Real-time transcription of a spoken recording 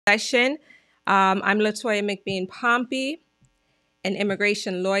session. I'm Latoya McBean Pompey, an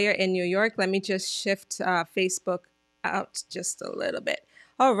immigration lawyer in New York. Let me just shift Facebook out just a little bit.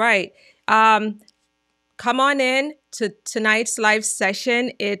 All right. Come on in to tonight's live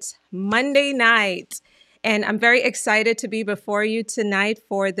session. It's Monday night. And I'm very excited to be before you tonight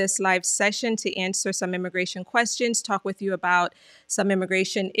for this live session to answer some immigration questions, talk with you about some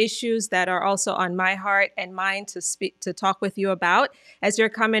immigration issues that are also on my heart and mind to talk with you about. As you're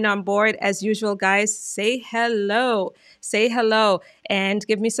coming on board, as usual, guys, say hello. Say hello and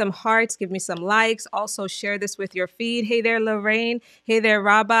give me some hearts, give me some likes. Also share this with your feed. Hey there, Lorraine. Hey there,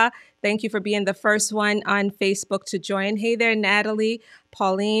 Rabba. Thank you for being the first one on Facebook to join. Hey there, Natalie,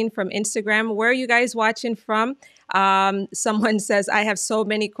 Pauline from Instagram. Where are you guys watching from? Someone says, I have so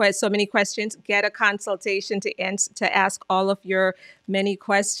many questions. Get a consultation to ask all of your many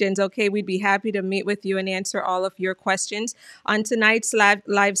questions. Okay, we'd be happy to meet with you and answer all of your questions. On tonight's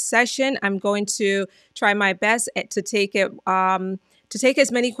live session, I'm going to try my best to take it to take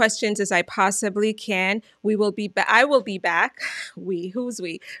as many questions as I possibly can. I will be back. Who's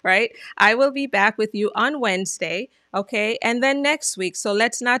we, right? I will be back with you on Wednesday. Okay. And then next week. So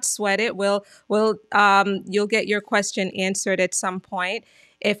let's not sweat it. You'll get your question answered at some point.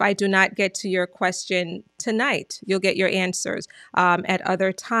 If I do not get to your question tonight, you'll get your answers at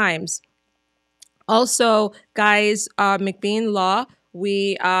other times. Also, guys, McBean Law,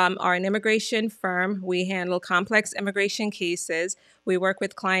 we are an immigration firm. We handle complex immigration cases. We work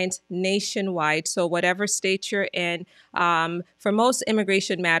with clients nationwide. So whatever state you're in, for most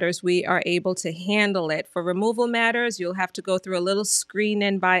immigration matters, we are able to handle it. For removal matters, you'll have to go through a little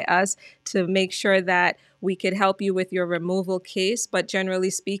screening by us to make sure that we could help you with your removal case. But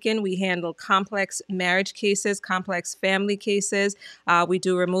generally speaking, we handle complex marriage cases, complex family cases. We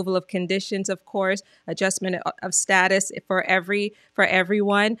do removal of conditions, of course, adjustment of status for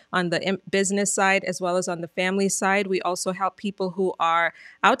everyone on the business side as well as on the family side. We also help people who are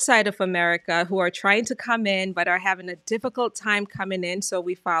outside of America who are trying to come in but are having a difficult time coming in. So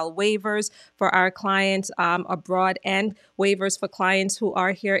we file waivers for our clients abroad and waivers for clients who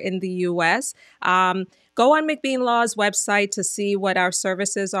are here in the U.S. Go on McBean Law's website to see what our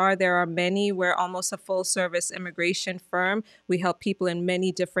services are. There are many. We're almost a full-service immigration firm. We help people in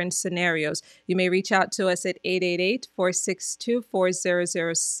many different scenarios. You may reach out to us at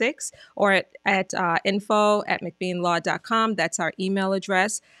 888-462-4006 or at info@mcbeanlaw.com. That's our email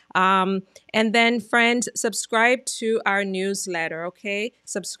address. And then, friends, subscribe to our newsletter, okay?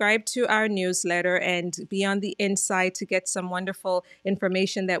 Subscribe to our newsletter and be on the inside to get some wonderful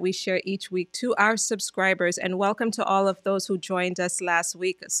information that we share each week to our subscribers. And welcome to all of those who joined us last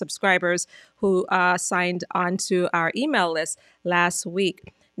week, subscribers who signed on to our email list last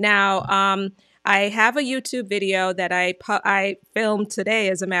week. Now, I have a YouTube video that I filmed today,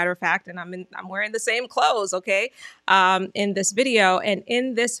 as a matter of fact, and I'm wearing the same clothes, okay, in this video. And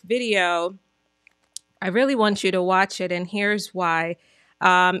in this video, I really want you to watch it, and here's why.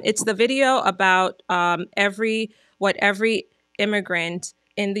 It's the video about what every immigrant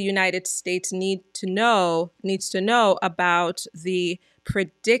in the United States needs to know about the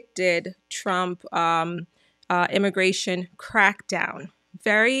predicted Trump immigration crackdown.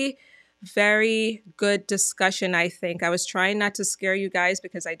 Very good discussion, I think. I was trying not to scare you guys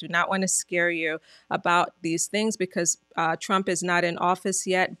because I do not want to scare you about these things because Trump is not in office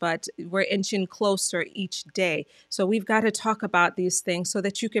yet, but we're inching closer each day. So we've got to talk about these things so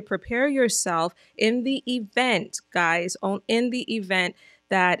that you could prepare yourself in the event, guys, in the event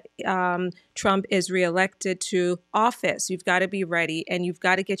that Trump is reelected to office. You've got to be ready and you've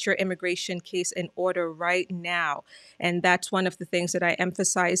got to get your immigration case in order right now. And that's one of the things that I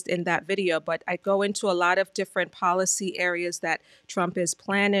emphasized in that video. But I go into a lot of different policy areas that Trump is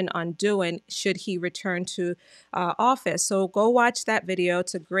planning on doing should he return to office. So go watch that video.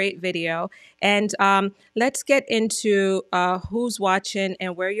 It's a great video. And let's get into who's watching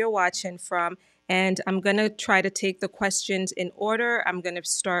and where you're watching from. And I'm going to try to take the questions in order. I'm going to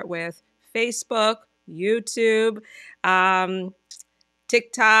start with Facebook, YouTube,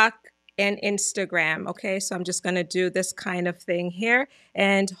 TikTok, and Instagram. Okay, so I'm just going to do this kind of thing here.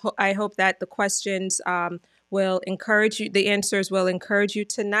 And I hope that the questions will encourage you. The answers will encourage you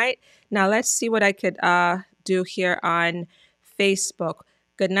tonight. Now, let's see what I could do here on Facebook.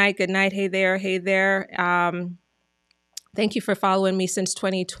 Good night. Good night. Hey there. Hey there. Thank you for following me since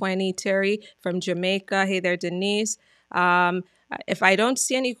 2020, Terry from Jamaica. Hey there, Denise. If I don't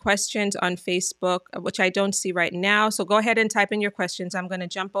see any questions on Facebook, which I don't see right now, so go ahead and type in your questions. I'm going to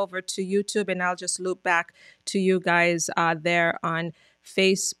jump over to YouTube and I'll just loop back to you guys there on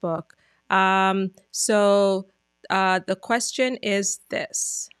Facebook. The question is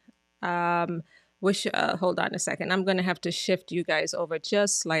this. Hold on a second. I'm going to have to shift you guys over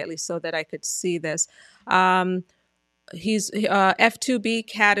just slightly so that I could see this. He's F2B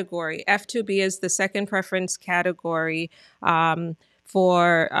category. F2B is the second preference category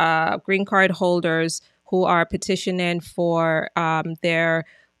for green card holders who are petitioning for their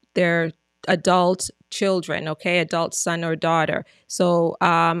adult children, okay, adult son or daughter. So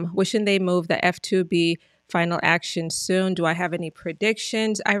wishing they move the F2B final action soon. Do I have any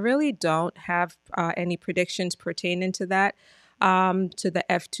predictions? I really don't have any predictions pertaining to that, to the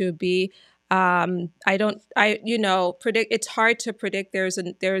F2B. I don't, predict. It's hard to predict. There's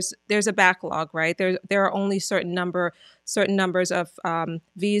a backlog, right? There are only certain numbers of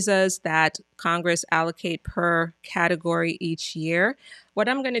visas that Congress allocate per category each year. What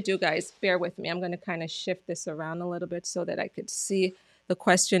I'm going to do, guys, bear with me. I'm going to kind of shift this around a little bit so that I could see the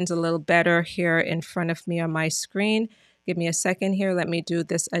questions a little better here in front of me on my screen. Give me a second here. Let me do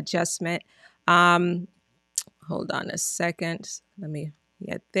this adjustment. Hold on a second.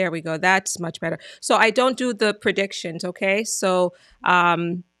 Yeah, there we go. That's much better. So I don't do the predictions, okay? So,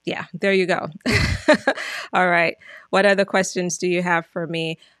 yeah, there you go. All right. What other questions do you have for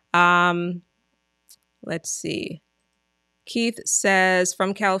me? Let's see. Keith says,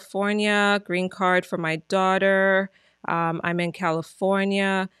 from California, green card for my daughter. I'm in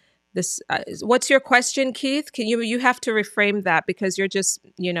California. What's your question, Keith? You have to reframe that because you're just,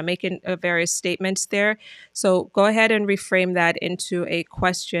 making various statements there. So go ahead and reframe that into a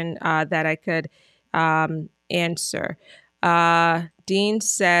question that I could answer. Dean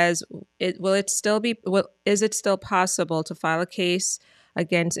says, is it still possible to file a case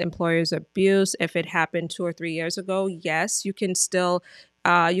against employers' abuse if it happened 2 or 3 years ago? Yes, you can still.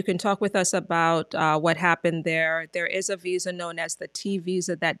 You can talk with us about what happened there. There is a visa known as the T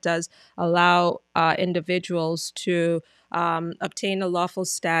visa that does allow individuals to obtain a lawful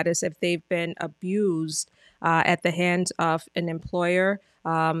status if they've been abused at the hands of an employer.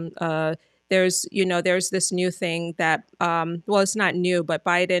 There's this new thing that, it's not new, but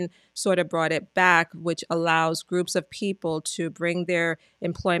Biden sort of brought it back, which allows groups of people to bring their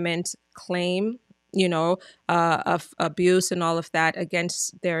employment claim, of abuse and all of that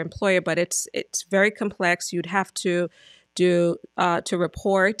against their employer. But it's very complex. You'd have to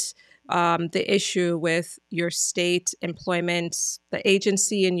report the issue with your state employment, the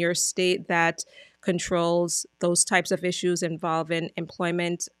agency in your state that controls those types of issues involving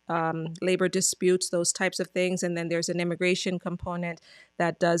employment, labor disputes, those types of things. And then there's an immigration component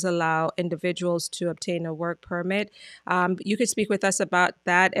that does allow individuals to obtain a work permit. You could speak with us about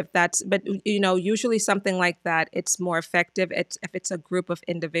that but usually something like that, it's more effective if it's a group of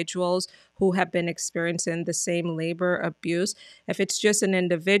individuals who have been experiencing the same labor abuse. If it's just an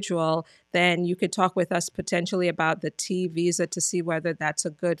individual, then you could talk with us potentially about the T visa to see whether that's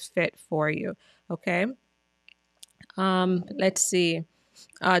a good fit for you. Okay. Let's see.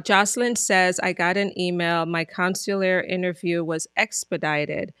 Jocelyn says, I got an email. My consular interview was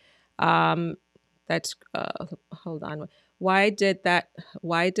expedited. Hold on. Why did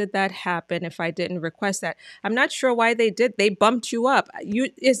that happen if I didn't request that? I'm not sure why they did. They bumped you up.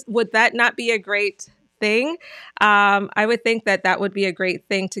 Would that not be a great thing? I would think that would be a great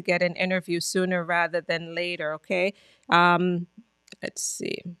thing to get an interview sooner rather than later. Okay. Let's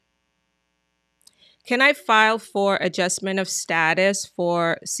see. Can I file for adjustment of status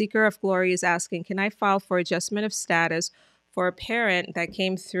for Seeker of Glory is asking, can I file for adjustment of status for a parent that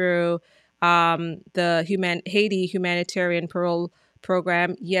came through the Haiti humanitarian parole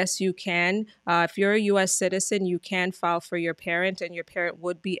program? Yes, you can. If you're a U.S. citizen, you can file for your parent and your parent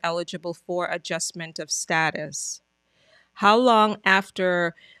would be eligible for adjustment of status. How long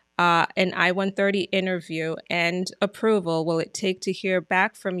after an I-130 interview and approval will it take to hear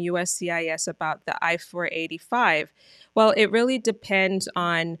back from USCIS about the I-485? Well, it really depends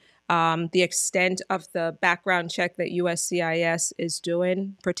on the extent of the background check that USCIS is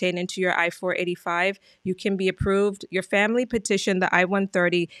doing pertaining to your I-485. You can be approved. Your family petition, the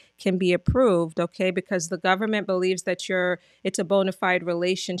I-130, can be approved, okay, because the government believes that it's a bona fide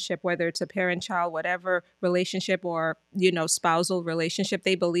relationship, whether it's a parent-child, whatever relationship or, spousal relationship,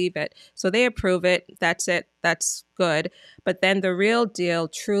 they believe it. So they approve it. That's it. That's good. But then the real deal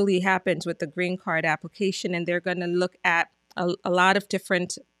truly happens with the green card application, and they're going to look at a lot of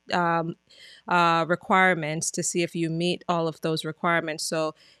different um, requirements to see if you meet all of those requirements.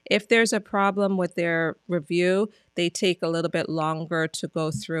 So if there's a problem with their review, they take a little bit longer to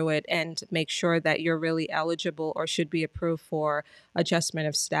go through it and make sure that you're really eligible or should be approved for adjustment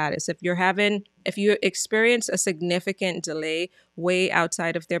of status. If you experience a significant delay way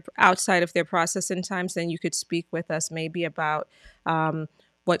outside of their processing times, then you could speak with us maybe about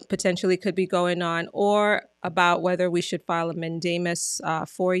what potentially could be going on, or about whether we should file a mandamus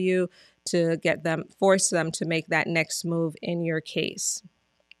for you to force them to make that next move in your case.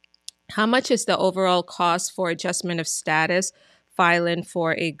 How much is the overall cost for adjustment of status filing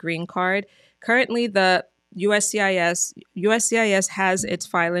for a green card? Currently, the USCIS has its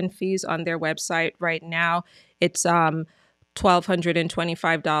filing fees on their website right now. It's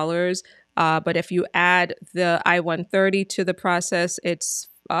 $1,225. But if you add the I-130 to the process, it's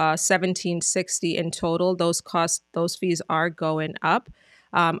 $1,760 in total. Those fees are going up.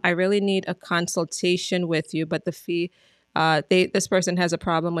 I really need a consultation with you, but the fee, this person has a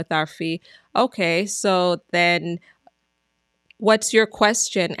problem with our fee. Okay, so then what's your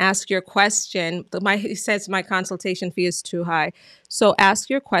question? Ask your question. He says my consultation fee is too high. So ask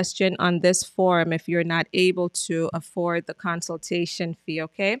your question on this forum if you're not able to afford the consultation fee,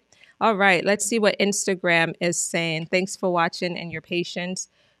 okay? All right, let's see what Instagram is saying. Thanks for watching and your patience.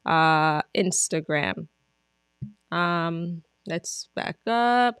 Instagram. Let's back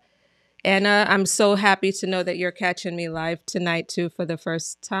up. Anna, I'm so happy to know that you're catching me live tonight too for the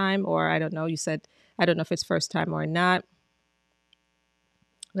first time, or I don't know, you said, I don't know if it's first time or not.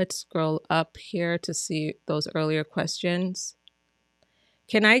 Let's scroll up here to see those earlier questions.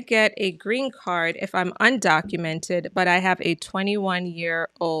 Can I get a green card if I'm undocumented, but I have a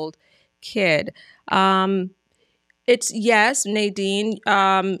 21-year-old kid? It's yes, Nadine.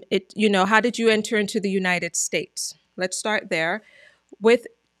 How did you enter into the United States? Let's start there. With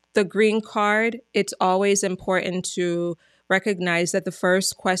the green card, it's always important to recognize that the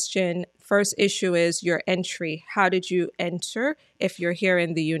first issue is your entry. How did you enter if you're here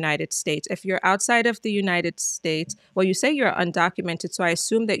in the United States? If you're outside of the United States, well, you say you're undocumented, so I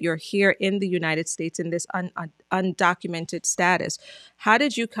assume that you're here in the United States in this undocumented status. How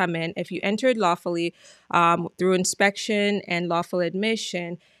did you come in? If you entered lawfully through inspection and lawful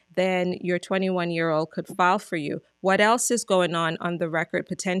admission, then your 21-year-old could file for you. What else is going on the record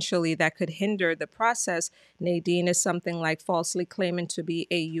potentially that could hinder the process? Nadine, is something like falsely claiming to be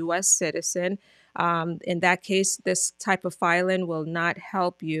a U.S. citizen. In that case, this type of filing will not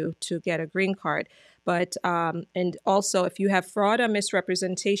help you to get a green card. But and also, if you have fraud or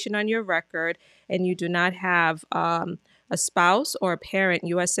misrepresentation on your record and you do not have a spouse or a parent,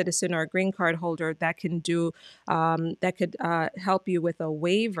 U.S. citizen or a green card holder that could help you with a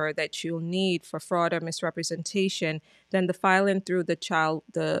waiver that you'll need for fraud or misrepresentation, then the filing through the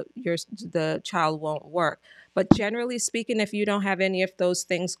child won't work. But generally speaking, if you don't have any of those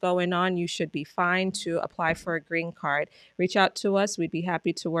things going on, you should be fine to apply for a green card. Reach out to us. We'd be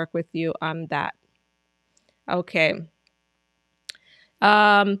happy to work with you on that. Okay.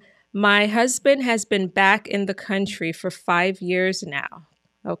 My husband has been back in the country for 5 years now.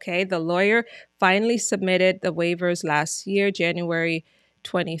 Okay, the lawyer finally submitted the waivers last year, January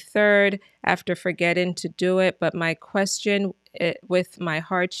 23rd, after forgetting to do it. But my question with my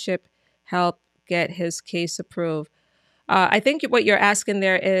hardship help get his case approved. I think what you're asking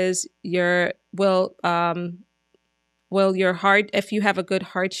there is if you have a good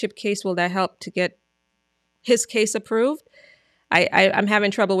hardship case, will that help to get his case approved? I'm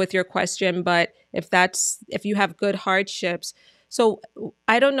having trouble with your question, but if you have good hardships. So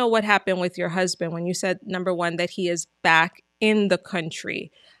I don't know what happened with your husband when you said, number one, that he is back in the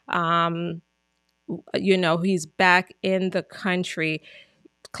country. He's back in the country.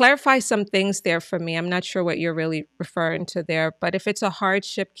 Clarify some things there for me. I'm not sure what you're really referring to there, but if it's a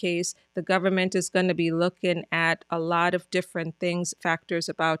hardship case, the government is going to be looking at a lot of different factors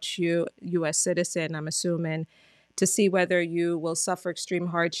about you, U.S. citizen, I'm assuming, to see whether you will suffer extreme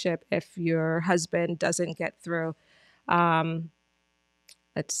hardship if your husband doesn't get through. Let's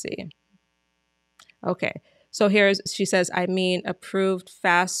see. Okay. So she says, approved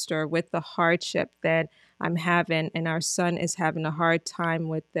faster with the hardship than I'm having, and our son is having a hard time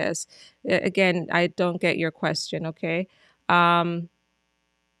with this. Again, I don't get your question, okay?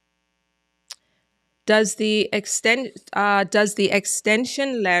 Does the extension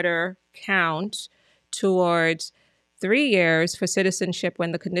letter count towards 3 years for citizenship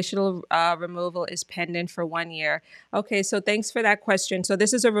when the conditional removal is pending for 1 year. Okay, so thanks for that question. So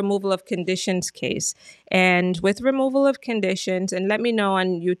this is a removal of conditions case. And with removal of conditions, and let me know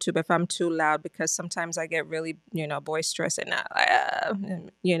on YouTube if I'm too loud, because sometimes I get really, boisterous and, I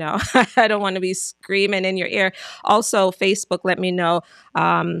don't want to be screaming in your ear. Also, Facebook, let me know.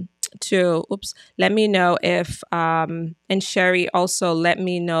 Let me know if, and Sherry, also let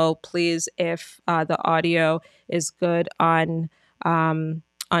me know, please, if the audio is good on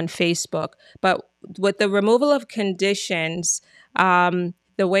Facebook. But with the removal of conditions, the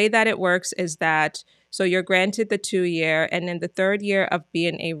way that it works is that, so you're granted the 2 year, and in the 3rd year of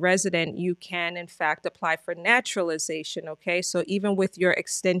being a resident, you can in fact apply for naturalization. Okay, so even with your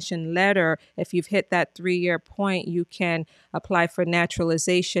extension letter, if you've hit that 3-year point, you can apply for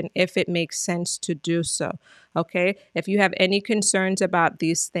naturalization if it makes sense to do so. Okay, if you have any concerns about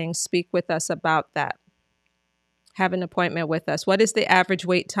these things, speak with us about that. Have an appointment with us. What is the average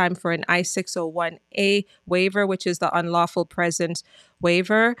wait time for an I-601A waiver, which is the unlawful presence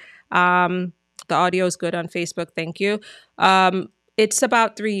waiver? The audio is good on Facebook. Thank you. It's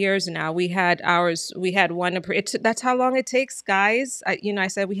about 3 years now. We had ours. We had one. That's how long it takes, guys. I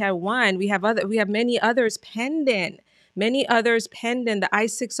said we had one. We have many others pending. Many others pending. The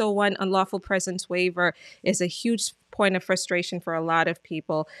I-601 unlawful presence waiver is a huge point of frustration for a lot of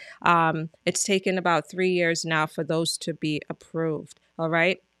people. It's taken about 3 years now for those to be approved. All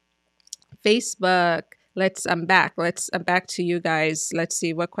right. Facebook. I'm back to you guys. Let's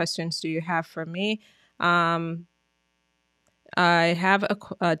see, what questions do you have for me? I have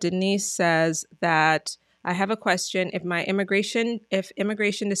Denise says that I have a question. If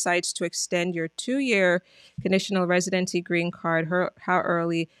immigration decides to extend your 2-year conditional residency green card, how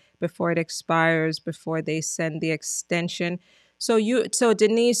early before it expires, before they send the extension? So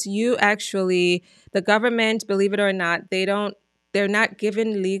Denise, you actually, the government, believe it or not, they're not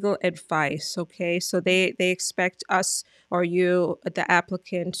given legal advice. Okay, so they expect us, or you, the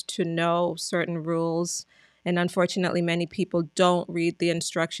applicant, to know certain rules. And unfortunately, many people don't read the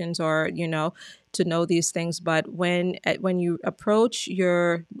instructions or, to know these things. But when you approach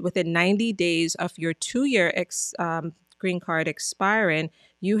within 90 days of your 2-year green card expiring,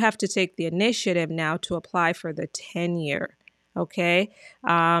 you have to take the initiative now to apply for the 10-year. Okay.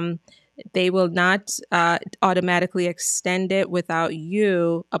 They will not automatically extend it without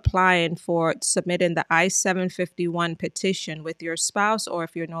you submitting the I-751 petition with your spouse, or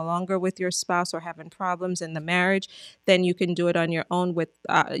if you're no longer with your spouse or having problems in the marriage, then you can do it on your own with,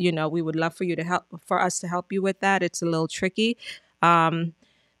 we would love for us to help you with that. It's a little tricky. So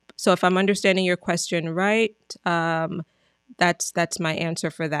if I'm understanding your question right, that's my answer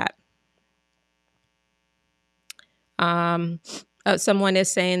for that. Someone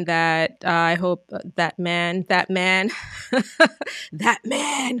is saying that I hope that man, that man,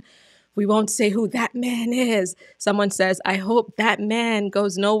 we won't say who that man is. Someone says, I hope that man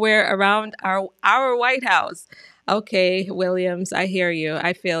goes nowhere around our White House. Okay, Williams, I hear you.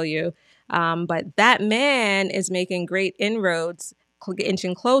 I feel you. But that man is making great inroads,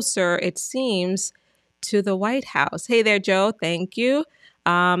 inching closer, it seems, to the White House. Hey there, Joe. Thank you.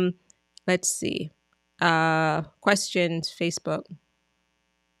 Let's see. Questions, Facebook.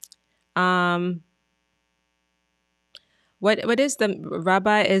 What is the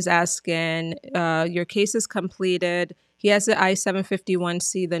rabbi is asking? Your case is completed. He has the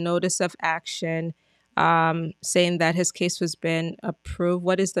I-751C, the notice of action, saying that his case has been approved.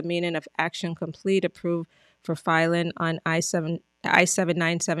 What is the meaning of action complete, approved for filing on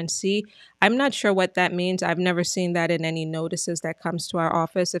I-797C? I'm not sure what that means. I've never seen that in any notices that comes to our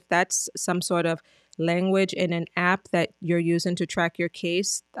office. If that's some sort of language in an app that you're using to track your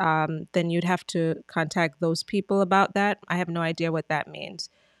case, then you'd have to contact those people about that. I have no idea what that means.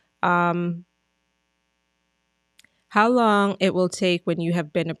 How long it will take when you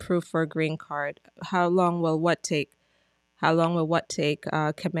have been approved for a green card? How long will what take?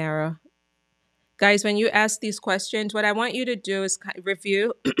 Camara? Guys, when you ask these questions, what I want you to do is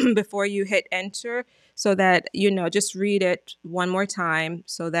review before you hit enter, so that, just read it one more time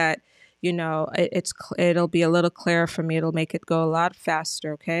so that, it'll be a little clearer for me. It'll make it go a lot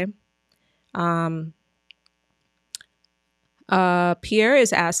faster, okay? Pierre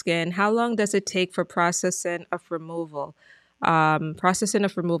is asking, how long does it take for processing of removal? Are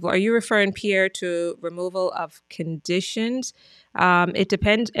you referring, Pierre, to removal of conditions? It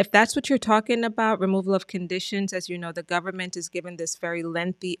depends. If that's what you're talking about, removal of conditions, as you know, the government is given this very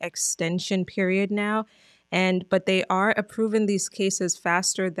lengthy extension period now. But they are approving these cases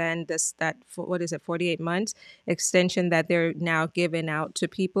faster than what is it, 48 months extension that they're now giving out to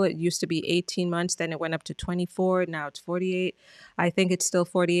people. It used to be 18 months, then it went up to 24, now it's 48. I think it's still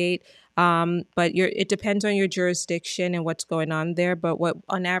 48. But it depends on your jurisdiction and what's going on there. But what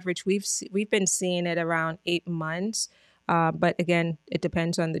on average we've been seeing it around 8 months. But again, it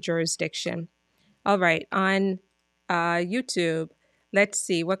depends on the jurisdiction. All right, on YouTube, let's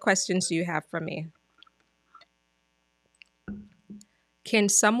see, what questions do you have for me? Can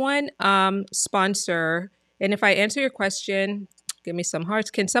someone sponsor, and if I answer your question, give me some hearts.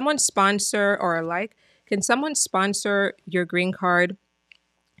 Can someone sponsor can someone sponsor your green card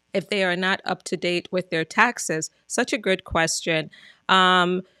if they are not up to date with their taxes? Such a good question.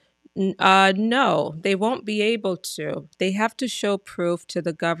 No, they won't be able to. They have to show proof to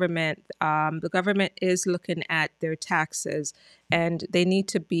the government. The government is looking at their taxes, and they need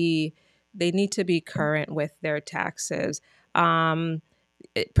to be current with their taxes.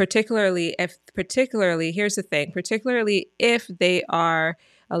 Particularly here's the thing, particularly if they are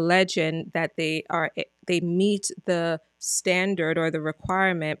alleging that they meet the standard or the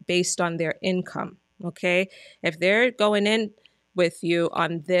requirement based on their income. Okay, if they're going in with you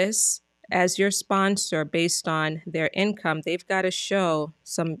on this as your sponsor based on their income, they've got to show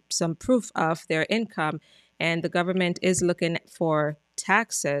some proof of their income, and the government is looking for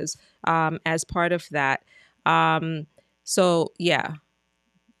taxes as part of that. So yeah.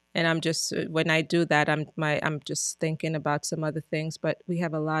 And I'm just, when I do that, I'm just thinking about some other things, but we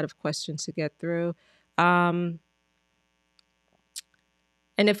have a lot of questions to get through. And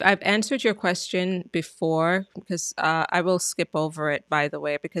if I've answered your question before, because I will skip over it, by the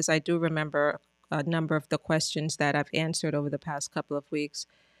way, because I do remember a number of the questions that I've answered over the past couple of weeks.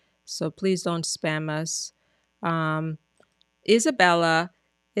 So please don't spam us. Isabella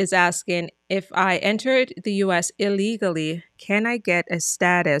is asking, if I entered the U.S. illegally, can I get a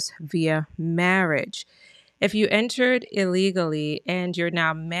status via marriage? If you entered illegally and you're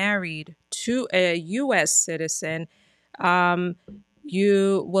now married to a U.S. citizen,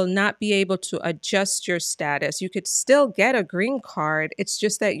 you will not be able to adjust your status. You could still get a green card. It's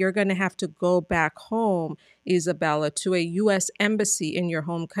just that you're going to have to go back home, Isabella, to a U.S. embassy in your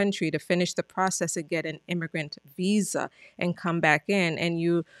home country to finish the process and get an immigrant visa and come back in. And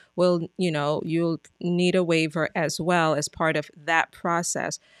you will, you'll need a waiver as well as part of that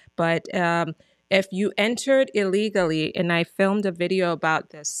process. But if you entered illegally, and I filmed a video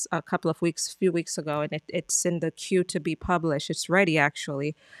about this a few weeks ago, and it's in the queue to be published. It's ready,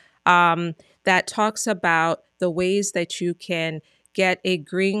 actually. That talks about the ways that you can get a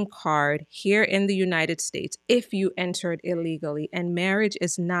green card here in the United States if you entered illegally. And marriage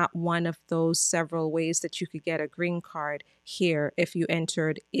is not one of those several ways that you could get a green card here if you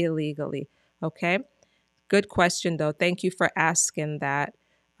entered illegally. Okay? Good question, though. Thank you for asking that.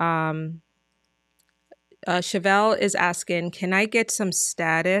 Chevelle is asking, can I get some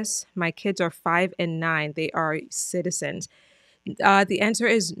status? My kids are 5 and 9. They are citizens. The answer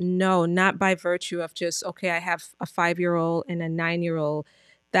is no, not by virtue of just, okay, I have a 5-year-old and a 9-year-old.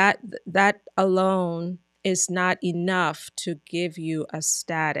 That alone is not enough to give you a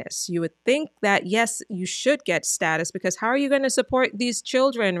status. You would think that, yes, you should get status, because how are you going to support these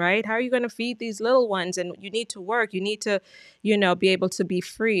children, right? How are you going to feed these little ones? And you need to work. You need to, be able to be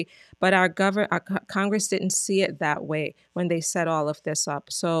free. But our Congress didn't see it that way when they set all of this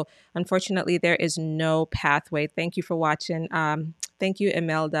up. So unfortunately, there is no pathway. Thank you for watching. Thank you,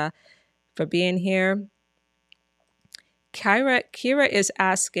 Imelda, for being here. Kira is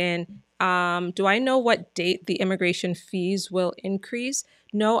asking, do I know what date the immigration fees will increase?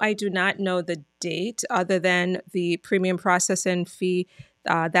 No, I do not know the date, other than the premium processing fee.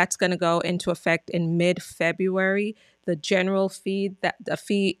 That's going to go into effect in mid-February. The general fee, the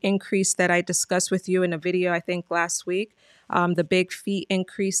fee increase that I discussed with you in a video, I think last week, the big fee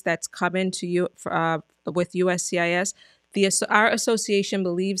increase that's coming to you with USCIS, our association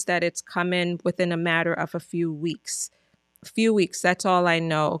believes that it's coming within a matter of a few weeks. That's all I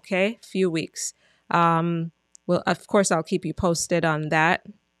know. Okay. Few weeks. Well, of course, I'll keep you posted on that.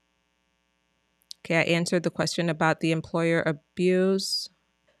 Okay. I answered the question about the employer abuse.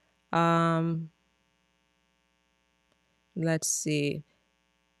 Let's see.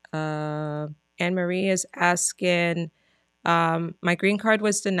 Anne-Marie is asking, my green card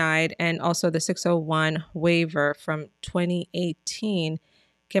was denied, and also the 601 waiver from 2018.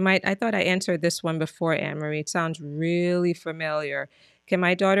 I thought I answered this one before, Anne-Marie. It sounds really familiar. Can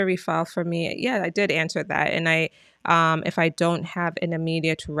my daughter refile for me? Yeah, I did answer that. And if I don't have an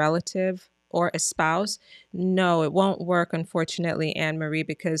immediate relative or a spouse, no, it won't work, unfortunately, Anne Marie,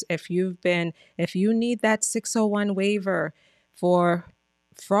 because if you need that 601 waiver for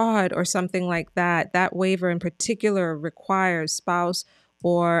fraud or something like that, that waiver in particular requires spouse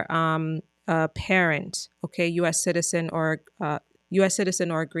or a parent, okay, U.S. citizen or a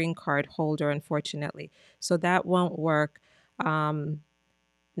green card holder, unfortunately. So that won't work. Now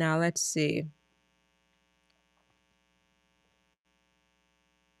let's see.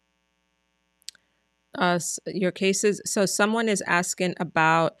 Your cases. So someone is asking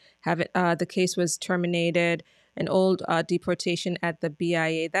about having the case was terminated, an old deportation at the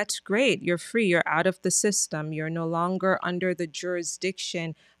BIA. That's great. You're free. You're out of the system. You're no longer under the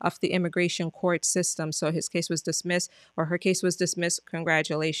jurisdiction of the immigration court system. So his case was dismissed or her case was dismissed.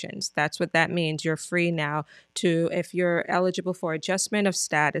 Congratulations. That's what that means. You're free now to, if you're eligible for adjustment of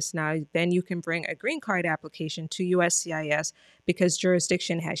status now, then you can bring a green card application to USCIS because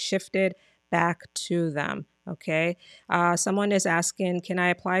jurisdiction has shifted back to them. Okay. Someone is asking, can I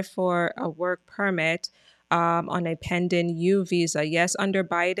apply for a work permit on a pending U visa? Yes, under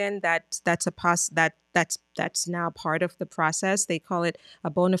Biden, that's now part of the process. They call it a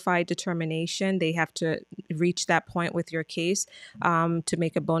bona fide determination. They have to reach that point with your case to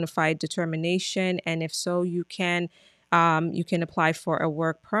make a bona fide determination, and if so, you can apply for a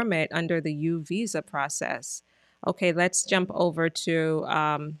work permit under the U visa process. Okay, let's jump over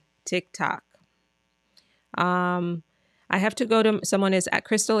to TikTok. I have to go to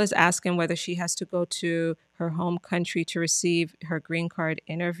Crystal is asking whether she has to go to her home country to receive her green card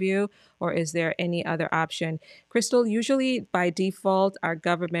interview, or is there any other option? Crystal, usually by default, our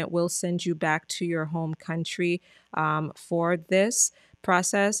government will send you back to your home country for this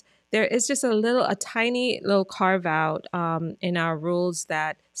process. There is just a tiny little carve out in our rules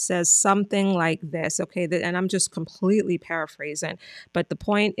that says something like this. Okay, and I'm just completely paraphrasing, but the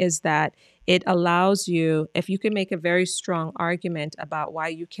point is that it allows you, if you can make a very strong argument about why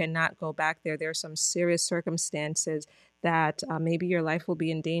you cannot go back there, there are some serious circumstances that maybe your life will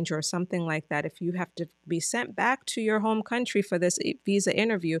be in danger or something like that. If you have to be sent back to your home country for this visa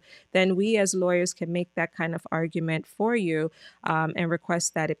interview, then we as lawyers can make that kind of argument for you and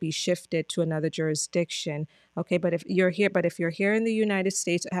request that it be shifted to another jurisdiction. Okay, but if you're here in the United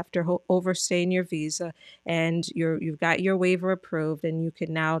States after overstaying your visa and you've got your waiver approved and you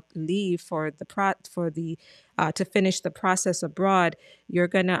can now leave for to finish the process abroad, they're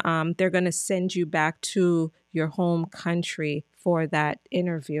gonna send you back to your home country for that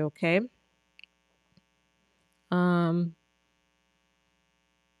interview. Okay.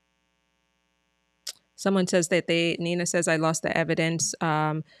 Someone says that Nina says I lost the evidence,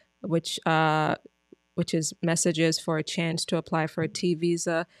 which is messages for a chance to apply for a T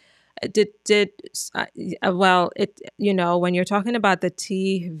visa. Well, when you're talking about the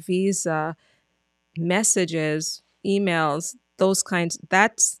T visa messages, emails, those kinds,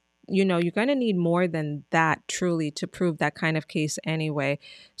 you're going to need more than that truly to prove that kind of case anyway.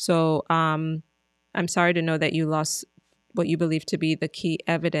 So I'm sorry to know that you lost what you believe to be the key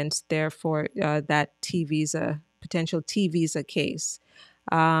evidence there for that potential T visa case.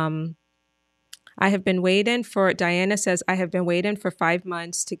 Diana says, I have been waiting for 5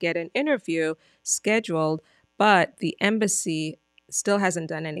 months to get an interview scheduled, but the embassy still hasn't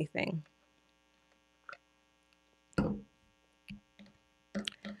done anything.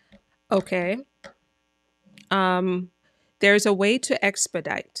 Okay. There's a way to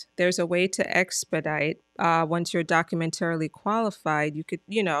expedite. Once you're documentarily qualified, you could,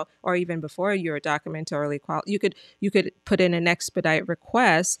 or even before you're documentarily qualified, you could put in an expedite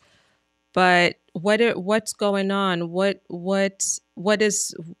request. But what's going on? What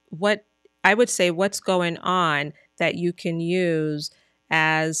I would say what's going on that you can use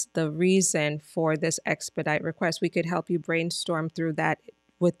as the reason for this expedite request? We could help you brainstorm through that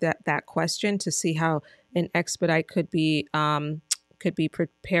with that question to see how an expedite could be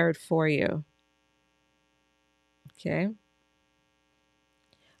prepared for you. Okay.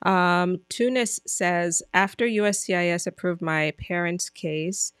 Tunis says, after USCIS approved my parents'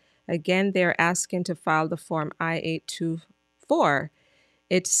 case, again, they're asking to file the form I-824.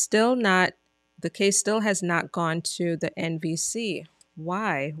 The case still has not gone to the NVC.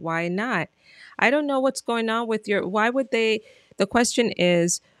 Why? Why not? I don't know what's going on with why would they, the question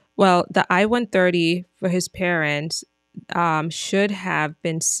is, well, the I-130 for his parents should have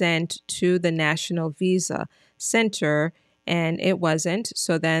been sent to the National Visa Center, and it wasn't.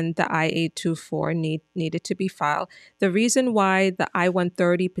 So then the I-824 needed to be filed. The reason why the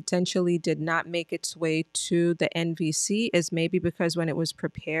I-130 potentially did not make its way to the NVC is maybe because when it was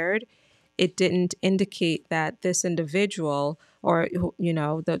prepared, it didn't indicate that this individual or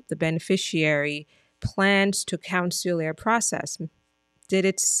the beneficiary plans to consular process.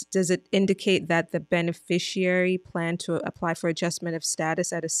 Does it indicate that the beneficiary planned to apply for adjustment of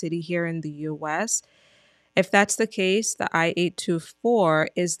status at a city here in the US? If that's the case, the I-824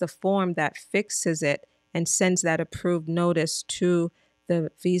 is the form that fixes it and sends that approved notice to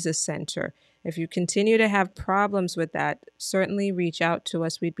the visa center. If you continue to have problems with that, certainly reach out to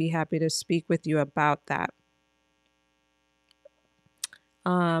us. We'd be happy to speak with you about that.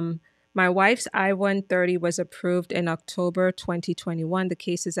 My wife's I-130 was approved in October 2021. The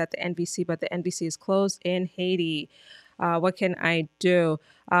case is at the NVC, but the NVC is closed in Haiti. What can I do?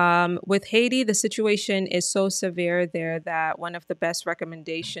 With Haiti, the situation is so severe there that one of the best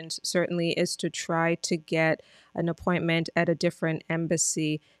recommendations certainly is to try to get an appointment at a different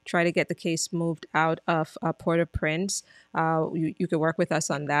embassy. Try to get the case moved out of Port-au-Prince. You could work with us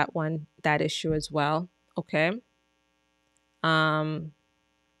on that one, that issue as well. Okay. Um,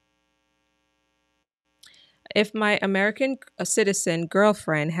 If my American citizen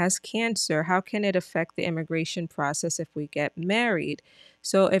girlfriend has cancer, how can it affect the immigration process if we get married?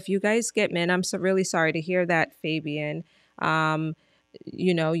 So if you guys get married, I'm really sorry to hear that, Fabian. Um,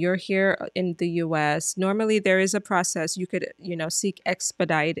 you're here in the US. Normally there is a process you could, seek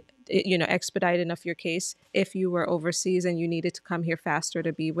expediting of your case if you were overseas and you needed to come here faster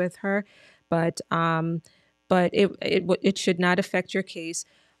to be with her. But it should not affect your case,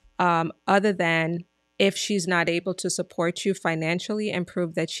 other than if she's not able to support you financially and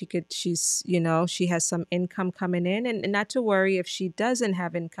prove that she has some income coming in, and not to worry if she doesn't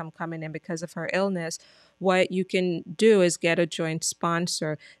have income coming in because of her illness. What you can do is get a joint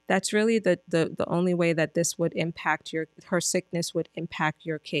sponsor. That's really the only way that this would impact her sickness would impact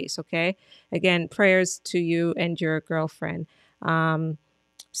your case. Okay. Again, prayers to you and your girlfriend.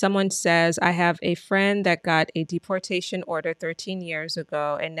 Someone says, I have a friend that got a deportation order 13 years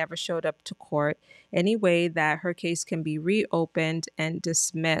ago and never showed up to court. Any way that her case can be reopened and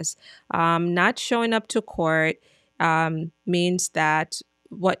dismissed? Not showing up to court means that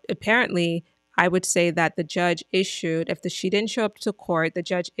what apparently I would say that the judge issued, if she didn't show up to court, the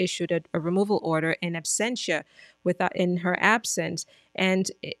judge issued a removal order in absentia in her absence.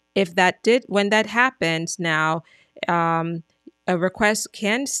 And when that happens now, a request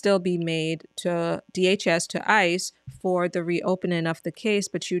can still be made to DHS, to ICE, for the reopening of the case,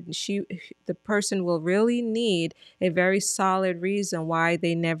 but the person will really need a very solid reason why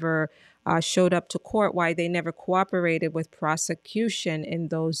they never showed up to court, why they never cooperated with prosecution in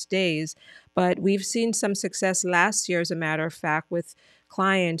those days. But we've seen some success last year, as a matter of fact, with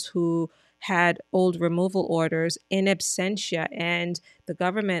clients who had old removal orders in absentia, and the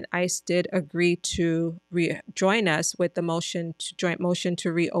government, ICE, did agree to join us with the joint motion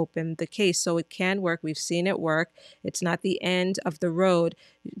to reopen the case. So it can work. We've seen it work. It's not the end of the road.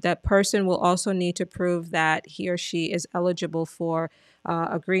 That person will also need to prove that he or she is eligible for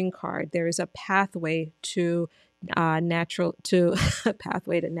a green card. There is a pathway to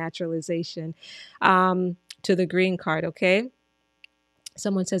pathway to naturalization, to the green card. Okay.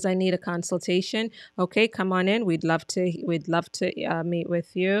 Someone says, I need a consultation. Okay, come on in. We'd love to meet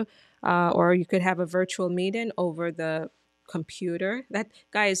with you. Or you could have a virtual meeting over the computer.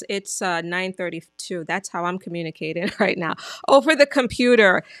 Guys, it's 9:32. That's how I'm communicating right now. Over the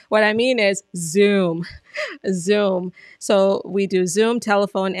computer. What I mean is Zoom. Zoom. So we do Zoom,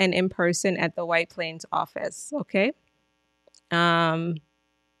 telephone, and in person at the White Plains office. Okay.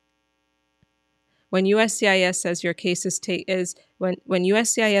 When USCIS says your case when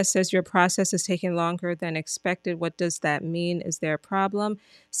USCIS says your process is taking longer than expected, what does that mean? Is there a problem?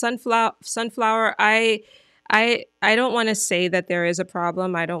 Sunflower, I don't want to say that there is a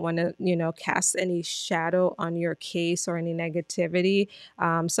problem. I don't want to, cast any shadow on your case or any negativity.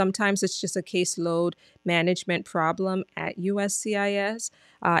 Sometimes it's just a caseload management problem at USCIS.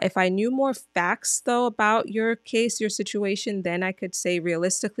 If I knew more facts, though, about your case, your situation, then I could say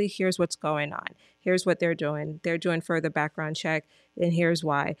realistically, here's what's going on. Here's what they're doing. They're doing further background check, and here's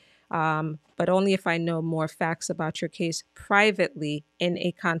why. But only if I know more facts about your case privately in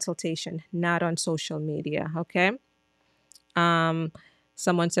a consultation, not on social media. Okay.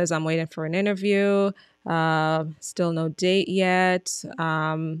 Someone says, I'm waiting for an interview. Still no date yet.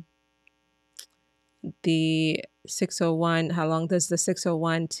 The 601, how long does the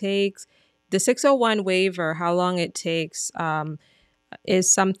 601 take? The 601 waiver, how long it takes,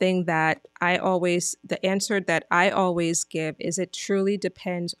 is something that the answer that I always give is it truly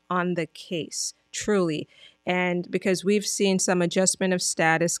depends on the case, truly. And because we've seen some adjustment of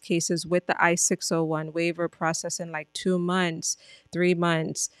status cases with the I-601 waiver process in like 2 months, 3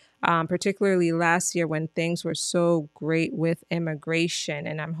 months. particularly last year when things were so great with immigration.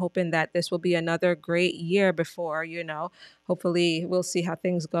 And I'm hoping that this will be another great year before, hopefully we'll see how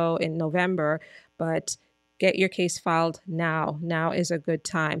things go in November. But get your case filed now. Now is a good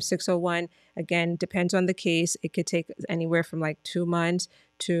time. 601, again, depends on the case. It could take anywhere from like 2 months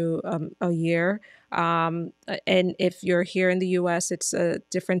to a year. And if you're here in the US, it's a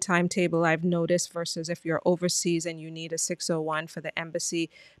different timetable I've noticed versus if you're overseas and you need a 601 for the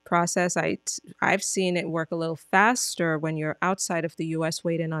embassy process. I've seen it work a little faster when you're outside of the US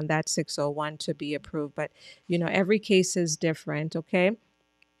waiting on that 601 to be approved. But, every case is different, okay?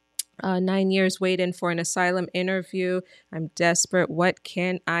 9 years waiting for an asylum interview. I'm desperate. What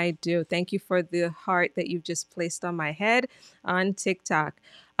can I do? Thank you for the heart that you've just placed on my head on TikTok.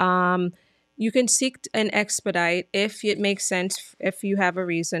 You can seek an expedite if it makes sense, if you have a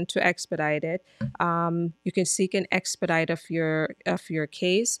reason to expedite it. You can seek an expedite of your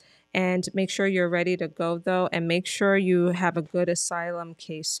case, and make sure you're ready to go though, and make sure you have a good asylum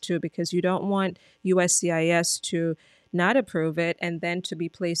case too, because you don't want USCIS to not approve it and then to be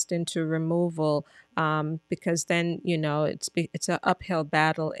placed into removal, because then it's an uphill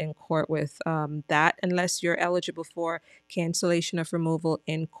battle in court with that, unless you're eligible for cancellation of removal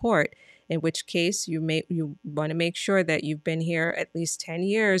in court, in which case you want to make sure that you've been here at least 10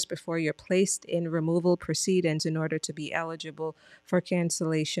 years before you're placed in removal proceedings in order to be eligible for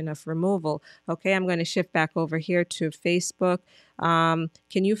cancellation of removal. Okay, I'm going to shift back over here to Facebook. Can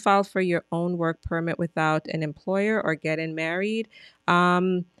you file for your own work permit without an employer or getting married?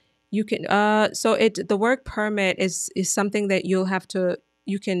 You can. The work permit is something that you'll have to.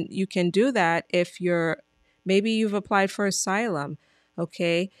 You can do that if maybe you've applied for asylum.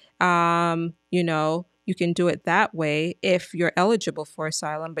 Okay. You can do it that way if you're eligible for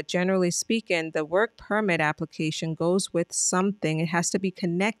asylum. But generally speaking, the work permit application goes with something. It has to be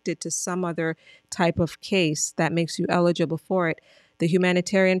connected to some other type of case that makes you eligible for it. The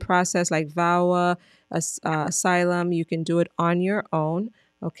humanitarian process, like VAWA, asylum, you can do it on your own.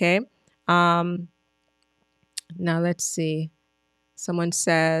 Okay. Now let's see. Someone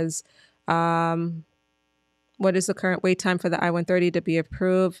says, what is the current wait time for the I-130 to be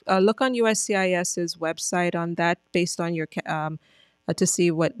approved? Look on USCIS's website on that, based on your to see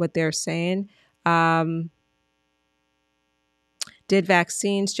what they're saying. Did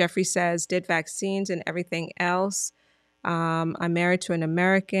vaccines? Jeffrey says, did vaccines and everything else. I'm married to an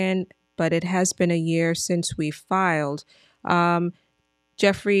American, but it has been a year since we filed.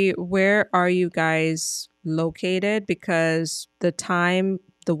 Jeffrey, where are you guys located? Because the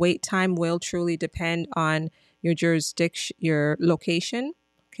wait time will truly depend on your jurisdiction, your location.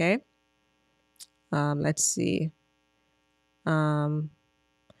 Okay. Let's see.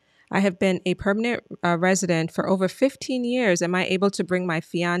 I have been a permanent resident for over 15 years. Am I able to bring my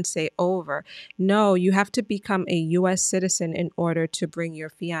fiance over? No, you have to become a U.S. citizen in order to bring your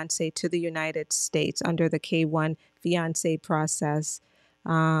fiance to the United States under the K-1 fiance process.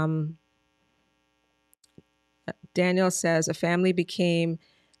 Daniel says a family became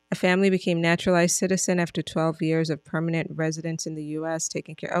naturalized citizen after 12 years of permanent residence in the U.S.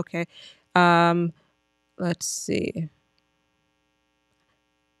 Taking care. Okay. Let's see.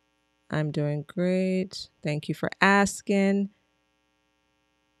 I'm doing great. Thank you for asking.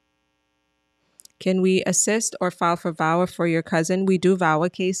 Can we assist or file for VAWA for your cousin? We do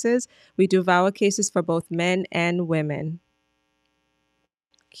VAWA cases. We do VAWA cases for both men and women.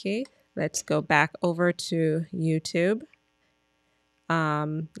 Okay, let's go back over to YouTube.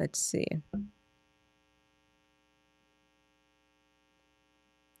 Let's see.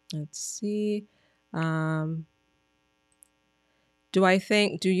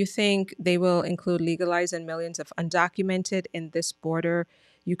 Do you think they will include legalizing millions of undocumented in this border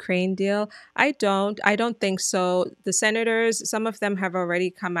Ukraine deal? I don't think so. The senators, some of them have already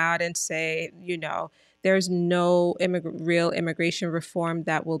come out and say, there's no real immigration reform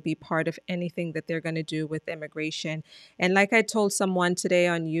that will be part of anything that they're going to do with immigration. And like I told someone today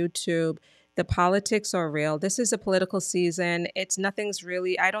on YouTube, the politics are real. This is a political season. I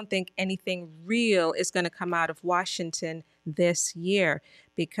don't think anything real is going to come out of Washington this year,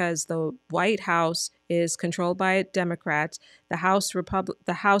 because the White House is controlled by Democrats. The House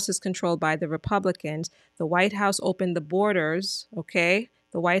is controlled by the Republicans. The White House opened the borders, okay?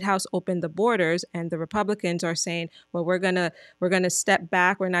 The White House opened the borders, and the Republicans are saying, well, we're going to step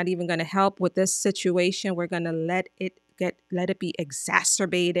back. We're not even going to help with this situation. We're going to let it be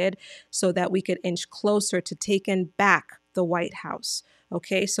exacerbated so that we could inch closer to taking back the White House.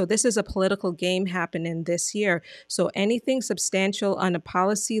 Okay, so this is a political game happening this year. So anything substantial on a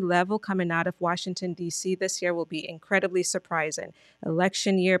policy level coming out of Washington, D.C. this year will be incredibly surprising.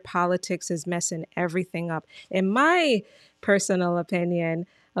 Election year politics is messing everything up. In my personal opinion,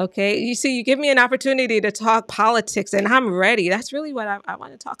 okay, you see, you give me an opportunity to talk politics and I'm ready. That's really what I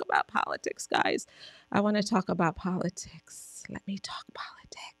want to talk about politics, guys. I want to talk about politics. Let me talk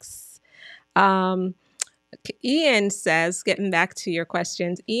politics. Um, Ian says, getting back to your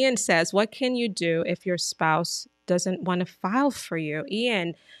questions, Ian says, what can you do if your spouse doesn't want to file for you?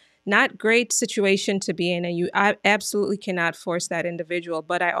 Ian, not great situation to be in, and I absolutely cannot force that individual.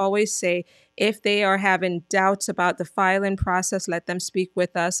 But I always say, if they are having doubts about the filing process, let them speak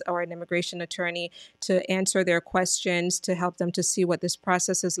with us or an immigration attorney to answer their questions, to help them to see what this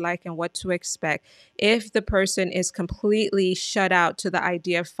process is like and what to expect. If the person is completely shut out to the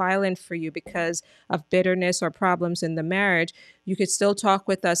idea of filing for you because of bitterness or problems in the marriage, you could still talk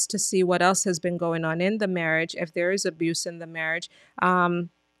with us to see what else has been going on in the marriage, if there is abuse in the marriage.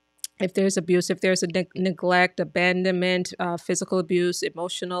 If there's abuse, if there's a neglect, abandonment, physical abuse,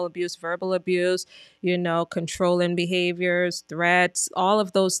 emotional abuse, verbal abuse, controlling behaviors, threats, all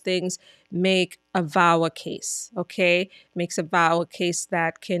of those things make a VAWA case, okay? Makes a VAWA case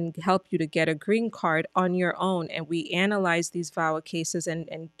that can help you to get a green card on your own. And we analyze these VAWA cases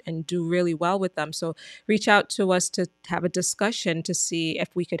and do really well with them. So reach out to us to have a discussion to see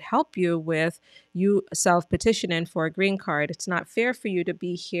if we could help you with you self-petitioning for a green card. It's not fair for you to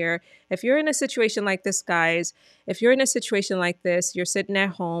be here. If you're in a situation like this, guys, if you're in a situation like this, you're sitting at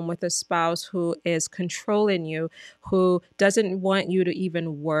home with a spouse who is controlling you, who doesn't want you to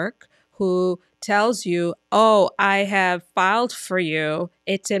even work, who tells you, oh, I have filed for you,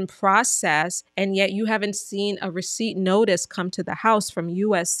 it's in process, and yet you haven't seen a receipt notice come to the house from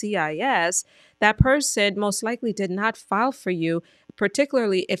uscis, that person most likely did not file for you,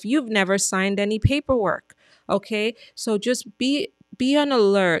 particularly if you've never signed any paperwork. Okay, so just be on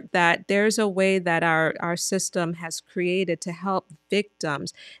alert that there's a way that our system has created to help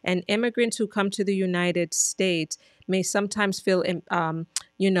victims and immigrants who come to the United States may sometimes feel,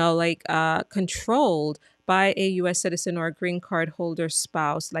 controlled by a U.S. citizen or a green card holder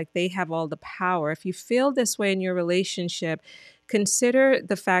spouse, like they have all the power. If you feel this way in your relationship, consider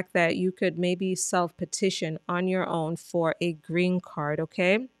the fact that you could maybe self-petition on your own for a green card,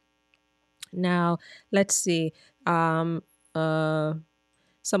 okay? Now, let's see. Yvonne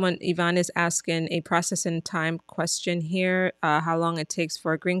is asking a processing time question here. How long it takes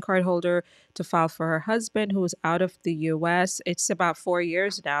for a green card holder to file for her husband who is out of the U.S. It's about 4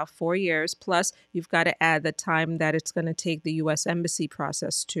 years now, 4 years. Plus, you've got to add the time that it's going to take the U.S. Embassy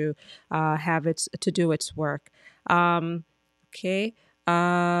process to to do its work. Okay.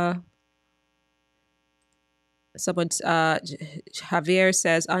 Javier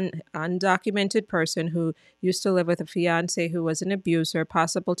says, undocumented person who used to live with a fiance who was an abuser,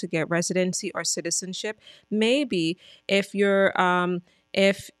 possible to get residency or citizenship. Maybe if you're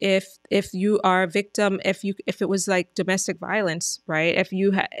if you are a victim, if it was like domestic violence, right? If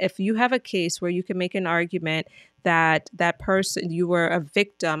you have a case where you can make an argument that that person, you were a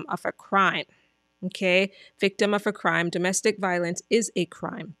victim of a crime. Okay, victim of a crime. Domestic violence is a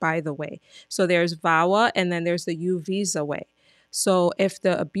crime, by the way. So there's VAWA and then there's the U visa way. So if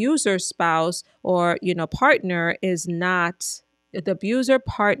the abuser spouse or partner is not the abuser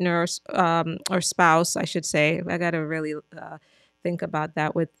partner or spouse, I should say. I got to really think about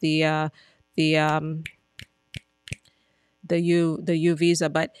that with the U visa.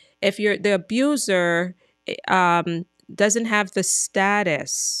 But if the abuser doesn't have the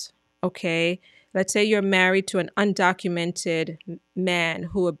status, okay. Let's say you're married to an undocumented man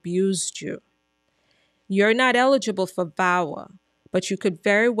who abused you. You're not eligible for VAWA, but you could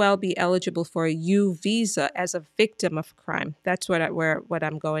very well be eligible for a U visa as a victim of crime. That's what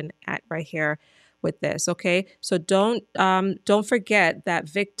I'm going at right here with this. Okay, so don't forget that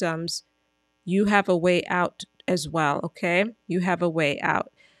victims, you have a way out as well. Okay, you have a way out.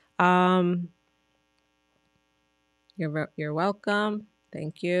 You're welcome.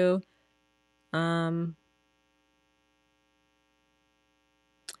 Thank you.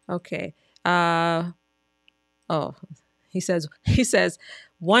 Okay. Oh, he says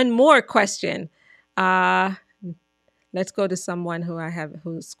one more question. Let's go to someone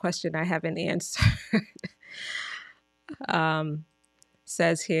whose question I haven't answered.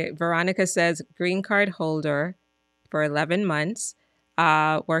 Says here, Veronica says, green card holder for 11 months,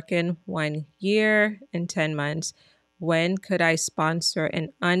 working 1 year and 10 months. When could I sponsor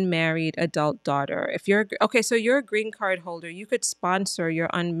an unmarried adult daughter? So you're a green card holder, you could sponsor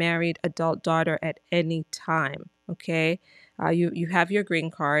your unmarried adult daughter at any time, okay? You have your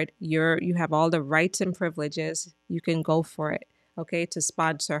green card. You have all the rights and privileges. You can go for it. Okay, to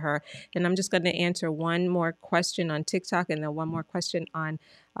sponsor her. And I'm just going to answer one more question on TikTok and then one more question on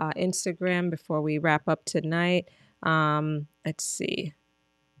Instagram before we wrap up tonight. Let's see.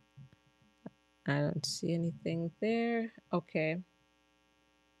 I don't see anything there. Okay.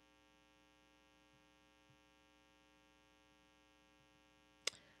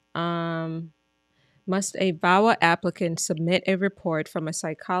 Um, Must a VAWA applicant submit a report from a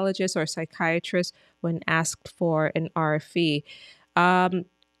psychologist or psychiatrist when asked for an RFE? Um,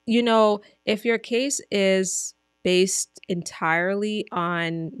 if your case is based entirely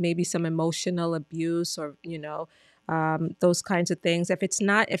on maybe some emotional abuse or, those kinds of things,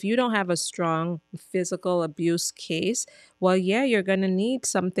 if you don't have a strong physical abuse case, well, yeah, you're going to need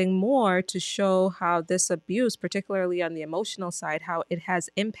something more to show how this abuse, particularly on the emotional side, how it has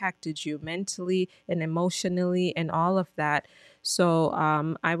impacted you mentally and emotionally and all of that. So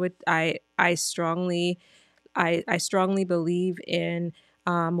I strongly believe in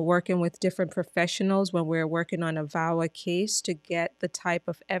working with different professionals when we're working on a VAWA case to get the type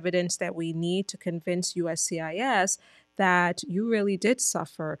of evidence that we need to convince USCIS that you really did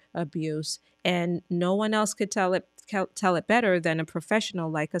suffer abuse, and no one else could tell it better than a professional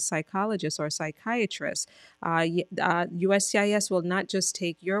like a psychologist or a psychiatrist. USCIS will not just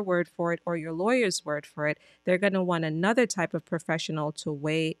take your word for it or your lawyer's word for it. They're going to want another type of professional to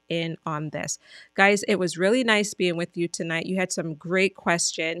weigh in on this. Guys, it was really nice being with you tonight. You had some great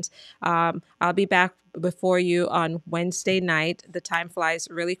questions. I'll be back before you on Wednesday night. The time flies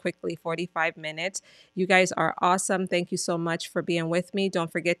really quickly, 45 minutes. You guys are awesome. Thank you so much for being with me.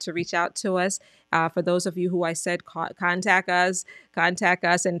 Don't forget to reach out to us. For those of you who I said contact us.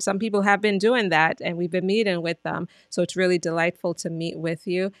 And some people have been doing that, and we've been meeting with them. So it's really delightful to meet with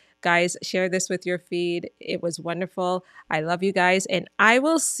you. Guys, share this with your feed. It was wonderful. I love you guys, and I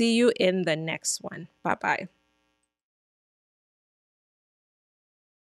will see you in the next one. Bye-bye.